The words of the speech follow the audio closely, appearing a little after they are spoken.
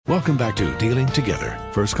Welcome back to Dealing Together.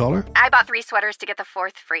 First caller? I bought 3 sweaters to get the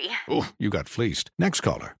 4th free. Oh, you got fleeced. Next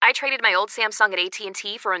caller? I traded my old Samsung at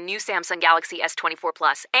AT&T for a new Samsung Galaxy S24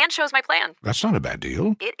 Plus and chose my plan. That's not a bad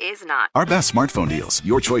deal. It is not. Our best smartphone deals.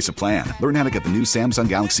 Your choice of plan. Learn how to get the new Samsung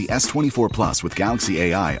Galaxy S24 Plus with Galaxy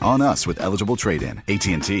AI on us with eligible trade-in.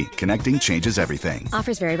 AT&T. Connecting changes everything.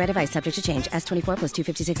 Offers vary by device. Subject to change. S24 plus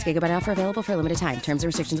 256 gigabyte offer available for a limited time. Terms and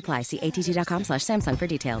restrictions apply. See att.com/Samsung for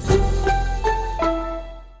details.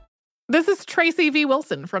 This is Tracy V.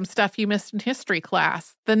 Wilson from Stuff You Missed in History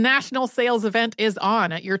class. The national sales event is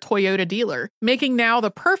on at your Toyota dealer, making now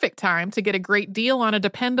the perfect time to get a great deal on a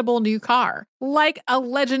dependable new car. Like a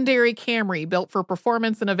legendary Camry built for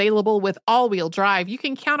performance and available with all-wheel drive, you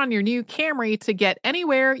can count on your new Camry to get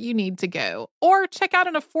anywhere you need to go. Or check out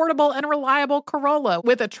an affordable and reliable Corolla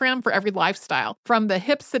with a trim for every lifestyle. From the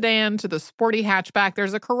hip sedan to the sporty hatchback,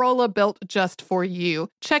 there's a Corolla built just for you.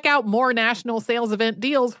 Check out more national sales event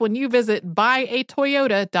deals when you visit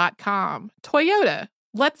buyatoyota.com. Toyota,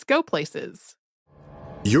 let's go places.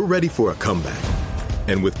 You're ready for a comeback.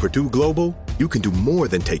 And with Purdue Global, you can do more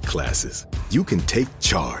than take classes. You can take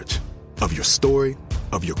charge of your story,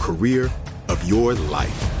 of your career, of your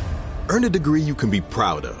life. Earn a degree you can be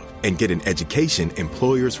proud of and get an education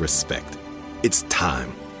employers respect. It's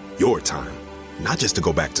time, your time, not just to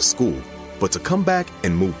go back to school, but to come back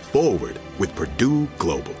and move forward with Purdue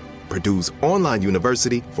Global, Purdue's online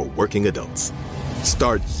university for working adults.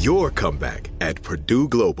 Start your comeback at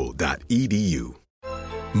purdueglobal.edu.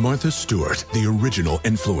 Martha Stewart, the original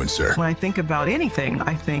influencer. When I think about anything,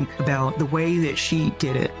 I think about the way that she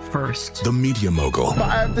did it first. The media mogul.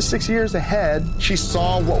 5 to 6 years ahead, she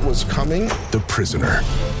saw what was coming. The prisoner.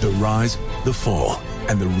 The rise, the fall,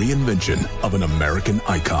 and the reinvention of an American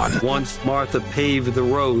icon. Once Martha paved the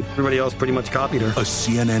road, everybody else pretty much copied her. A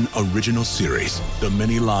CNN original series, The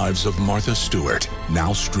Many Lives of Martha Stewart,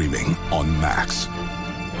 now streaming on Max.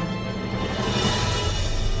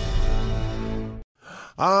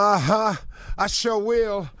 I sure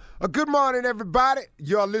will. Good morning, everybody.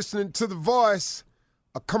 You're listening to The Voice.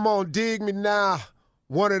 Come on, dig me now.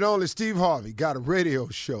 One and only Steve Harvey got a radio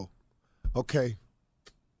show. Okay.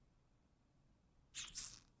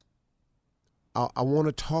 I want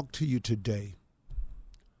to talk to you today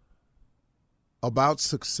about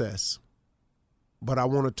success, but I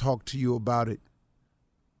want to talk to you about it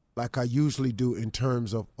like I usually do in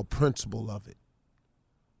terms of a principle of it.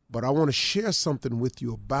 But I want to share something with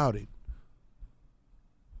you about it.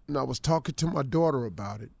 And I was talking to my daughter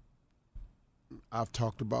about it. I've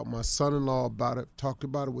talked about my son-in-law about it. I've talked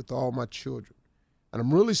about it with all my children. And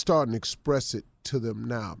I'm really starting to express it to them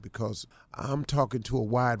now because I'm talking to a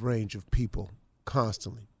wide range of people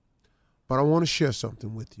constantly. But I want to share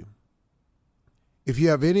something with you. If you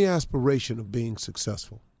have any aspiration of being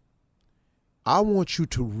successful, I want you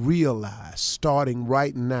to realize, starting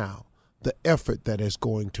right now, the effort that is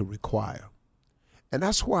going to require. And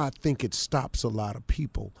that's why I think it stops a lot of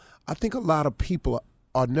people. I think a lot of people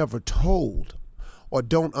are never told or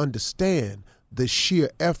don't understand the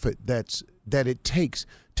sheer effort that it takes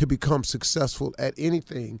to become successful at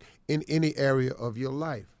anything in any area of your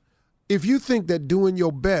life. If you think that doing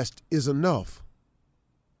your best is enough,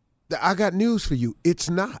 I got news for you. It's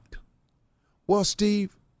not. Well,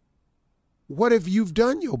 Steve, what if you've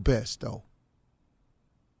done your best, though?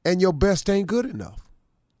 And your best ain't good enough?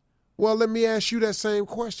 Well, let me ask you that same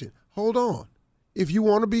question. Hold on. If you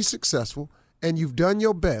want to be successful and you've done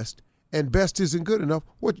your best and best isn't good enough,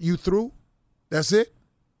 what, you through? That's it?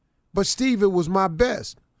 But Steve, it was my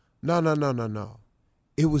best. No.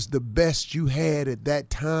 It was the best you had at that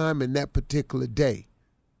time and that particular day.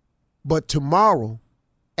 But tomorrow,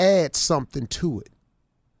 add something to it.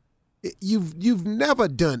 You've never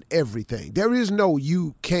done everything. There is no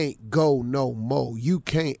you can't go no more. You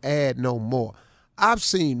can't add no more. I've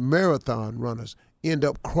seen marathon runners end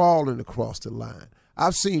up crawling across the line.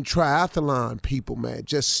 I've seen triathlon people, man,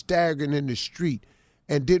 just staggering in the street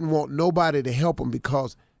and didn't want nobody to help them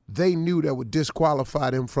because they knew that would disqualify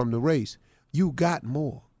them from the race. You got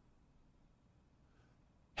more.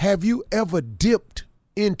 Have you ever dipped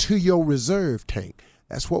into your reserve tank?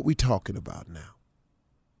 That's what we're talking about now.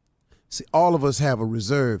 See, all of us have a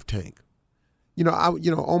reserve tank.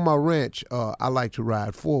 On my ranch, I like to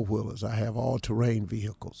ride four-wheelers. I have all-terrain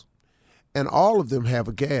vehicles. And all of them have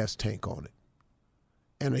a gas tank on it.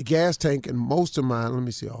 And a gas tank, and most of mine, let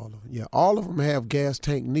me see all of them. Yeah, all of them have gas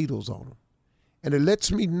tank needles on them. And it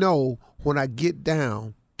lets me know when I get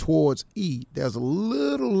down towards E, there's a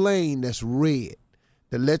little lane that's red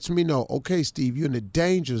that lets me know, okay, Steve, you're in the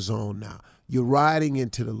danger zone now. You're riding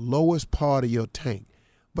into the lowest part of your tank.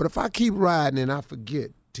 But if I keep riding and I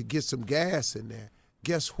forget to get some gas in there,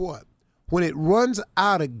 guess what? When it runs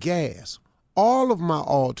out of gas, all of my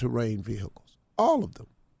all-terrain vehicles, all of them,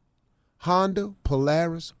 Honda,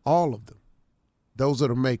 Polaris, all of them, those are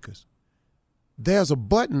the makers. There's a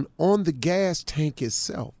button on the gas tank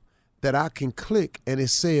itself that I can click and it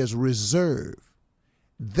says reserve.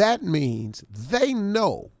 That means they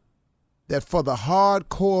know that for the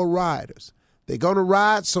hardcore riders, they're going to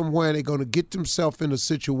ride somewhere and they're going to get themselves in a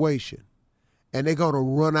situation and they're going to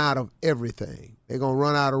run out of everything. They're going to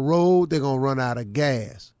run out of road. They're going to run out of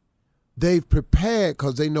gas. They've prepared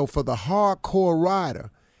because they know for the hardcore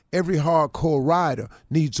rider, every hardcore rider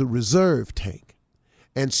needs a reserve tank.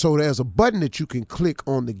 And so there's a button that you can click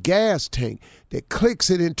on the gas tank that clicks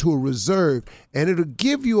it into a reserve, and it'll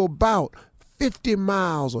give you about 50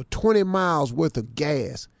 miles or 20 miles worth of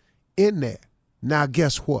gas in there. Now,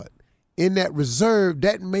 guess what? In that reserve,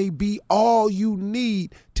 that may be all you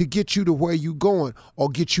need to get you to where you're going or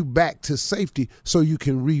get you back to safety so you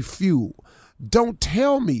can refuel. Don't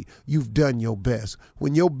tell me you've done your best.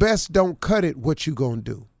 When your best don't cut it, what you gonna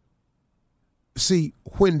do? See,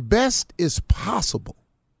 when best is possible,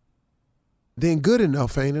 then good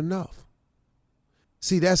enough ain't enough.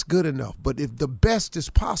 See, that's good enough. But if the best is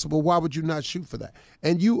possible, why would you not shoot for that?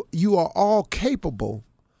 And you are all capable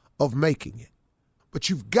of making it. But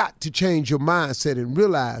you've got to change your mindset and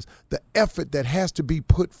realize the effort that has to be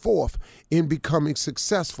put forth in becoming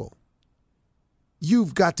successful.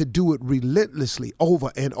 You've got to do it relentlessly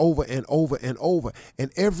over and over and over and over.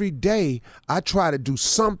 And every day I try to do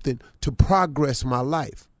something to progress my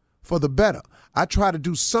life for the better. I try to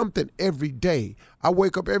do something every day. I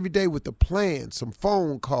wake up every day with a plan, some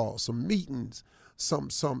phone calls, some meetings, some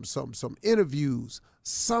interviews,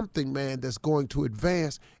 something, man, that's going to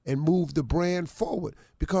advance and move the brand forward.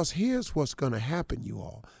 Because here's what's going to happen, you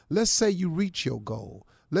all. Let's say you reach your goal.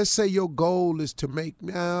 Let's say your goal is to make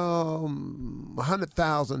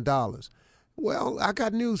 $100,000. Well, I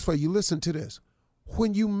got news for you. Listen to this.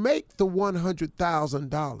 When you make the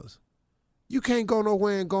 $100,000, you can't go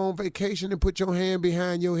nowhere and go on vacation and put your hand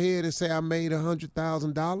behind your head and say, I made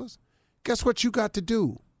 $100,000. Guess what you got to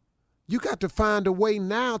do? You got to find a way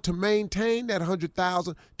now to maintain that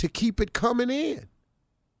 $100,000 to keep it coming in.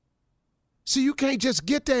 See, you can't just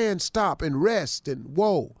get there and stop and rest and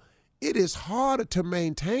whoa. It is harder to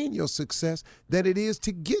maintain your success than it is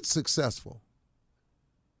to get successful.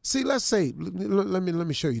 See, let's say, let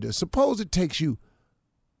me show you this. Suppose it takes you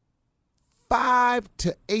 5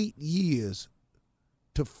 to 8 years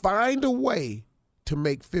to find a way to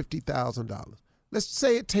make $50,000. Let's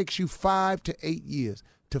say it takes you 5 to 8 years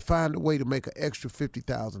to find a way to make an extra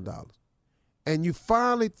 $50,000. And you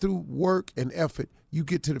finally, through work and effort, you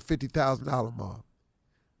get to the $50,000 mark.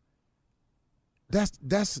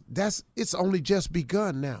 It's only just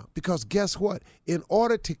begun now. Because guess what? In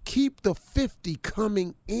order to keep the 50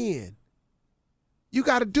 coming in, you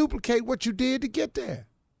got to duplicate what you did to get there.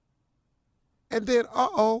 And then,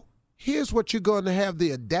 here's what you're going to have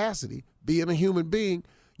the audacity, being a human being,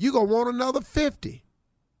 you're going to want another 50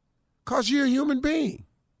 because you're a human being.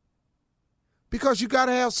 Because you got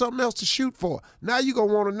to have something else to shoot for. Now you're going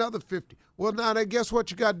to want another 50. Well, now then guess what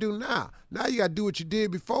you got to do now? Now you got to do what you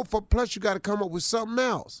did before, plus you got to come up with something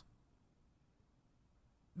else.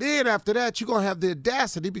 Then after that, you're going to have the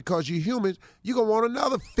audacity, because you're humans, you're going to want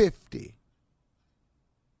another 50.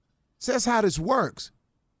 So that's how this works.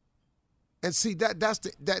 And see, that's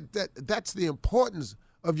the importance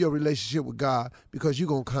of your relationship with God, because you're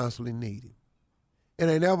going to constantly need him. And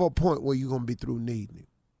ain't never a point where you're going to be through needing him.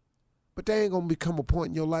 But there ain't going to become a point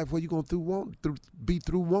in your life where you're going to be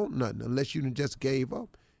through wanting nothing, unless you done just gave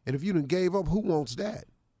up. And if you done gave up, who wants that?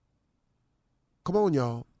 Come on,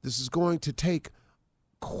 y'all. This is going to take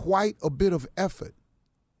quite a bit of effort.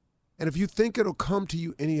 And if you think it'll come to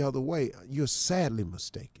you any other way, you're sadly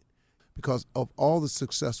mistaken. Because of all the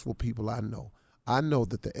successful people I know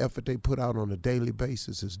that the effort they put out on a daily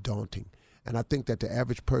basis is daunting. And I think that the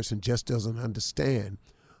average person just doesn't understand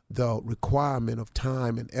the requirement of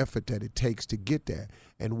time and effort that it takes to get there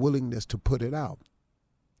and willingness to put it out.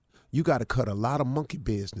 You got to cut a lot of monkey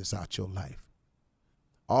business out your life.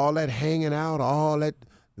 All that hanging out, all that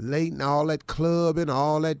late and all that clubbing,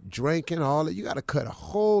 all that drinking, you got to cut a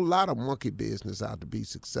whole lot of monkey business out to be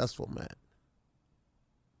successful, man.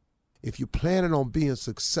 If you're planning on being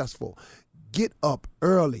successful, get up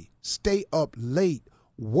early, stay up late,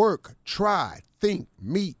 work, try, think,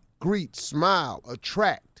 meet, greet, smile,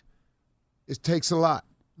 attract. It takes a lot.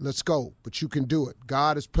 Let's go. But you can do it.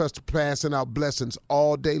 God is passing out blessings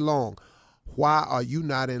all day long. Why are you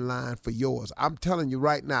not in line for yours? I'm telling you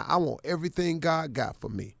right now, I want everything God got for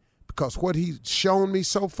me. Because what he's shown me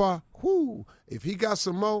so far, if he got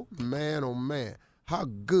some more, man, oh man. How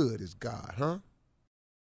good is God, huh?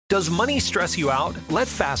 Does money stress you out? Let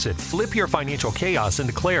Facet flip your financial chaos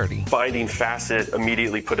into clarity. Finding Facet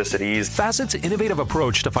immediately put us at ease. Facet's innovative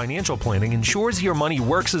approach to financial planning ensures your money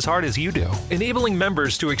works as hard as you do, enabling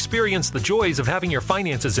members to experience the joys of having your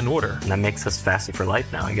finances in order. And that makes us Facet for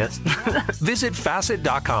life now, I guess. Visit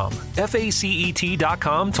Facet.com,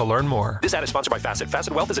 FACET.com to learn more. This ad is sponsored by Facet.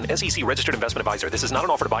 Facet Wealth is an SEC registered investment advisor. This is not an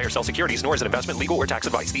offer to buy or sell securities, nor is it investment, legal, or tax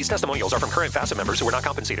advice. These testimonials are from current Facet members who are not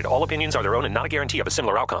compensated. All opinions are their own and not a guarantee of a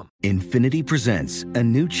similar outcome. Infiniti presents a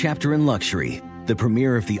new chapter in luxury, the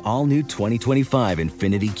premiere of the all-new 2025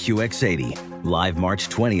 Infiniti QX80, live March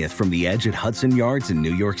 20th from the Edge at Hudson Yards in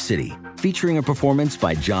New York City, featuring a performance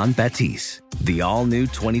by Jon Batiste. The all-new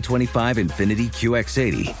 2025 Infiniti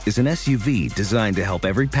QX80 is an SUV designed to help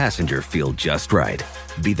every passenger feel just right.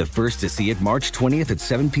 Be the first to see it March 20th at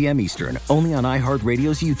 7 p.m. Eastern, only on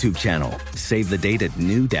iHeartRadio's YouTube channel. Save the date at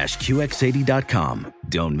new-QX80.com.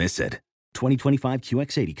 Don't miss it. 2025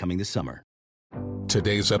 QX80 coming this summer.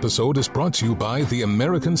 Today's episode is brought to you by the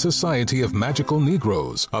American Society of Magical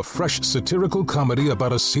Negroes, a fresh satirical comedy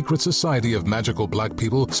about a secret society of magical black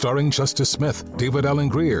people starring Justice Smith, David Alan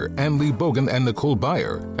Grier, Ann Lee Bogan, and Nicole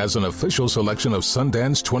Byer. As an official selection of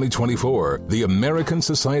Sundance 2024, the American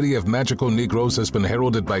Society of Magical Negroes has been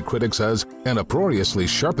heralded by critics as an uproariously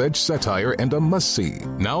sharp-edged satire and a must-see.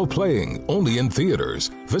 Now playing only in theaters.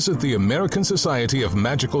 Visit the American Society of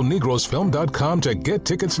Magical Negroes Film.com to get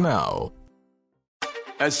tickets now.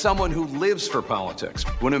 As someone who lives for politics,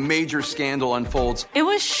 when a major scandal unfolds, it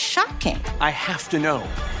was shocking. I have to know,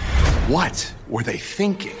 what were they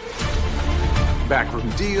thinking? Backroom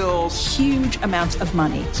deals, huge amounts of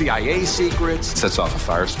money, CIA secrets, sets off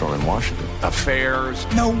a firestorm in Washington, affairs.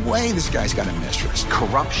 No way this guy's got a mistress.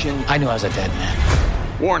 Corruption. I knew I was a dead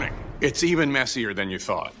man. Warning, it's even messier than you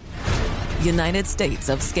thought. United States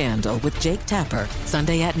of Scandal with Jake Tapper,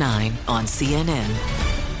 Sunday at 9 on CNN.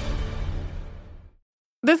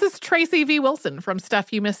 This is Tracy V. Wilson from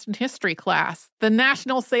Stuff You Missed in History class. The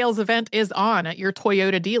national sales event is on at your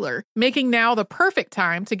Toyota dealer, making now the perfect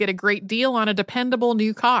time to get a great deal on a dependable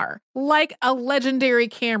new car. Like a legendary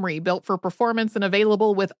Camry built for performance and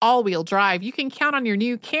available with all-wheel drive, you can count on your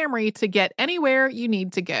new Camry to get anywhere you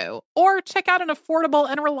need to go. Or check out an affordable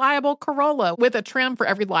and reliable Corolla with a trim for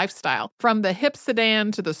every lifestyle. From the hip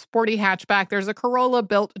sedan to the sporty hatchback, there's a Corolla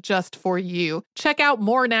built just for you. Check out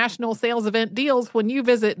more national sales event deals when you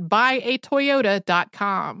visit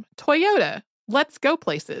buyatoyota.com. Toyota, let's go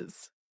places.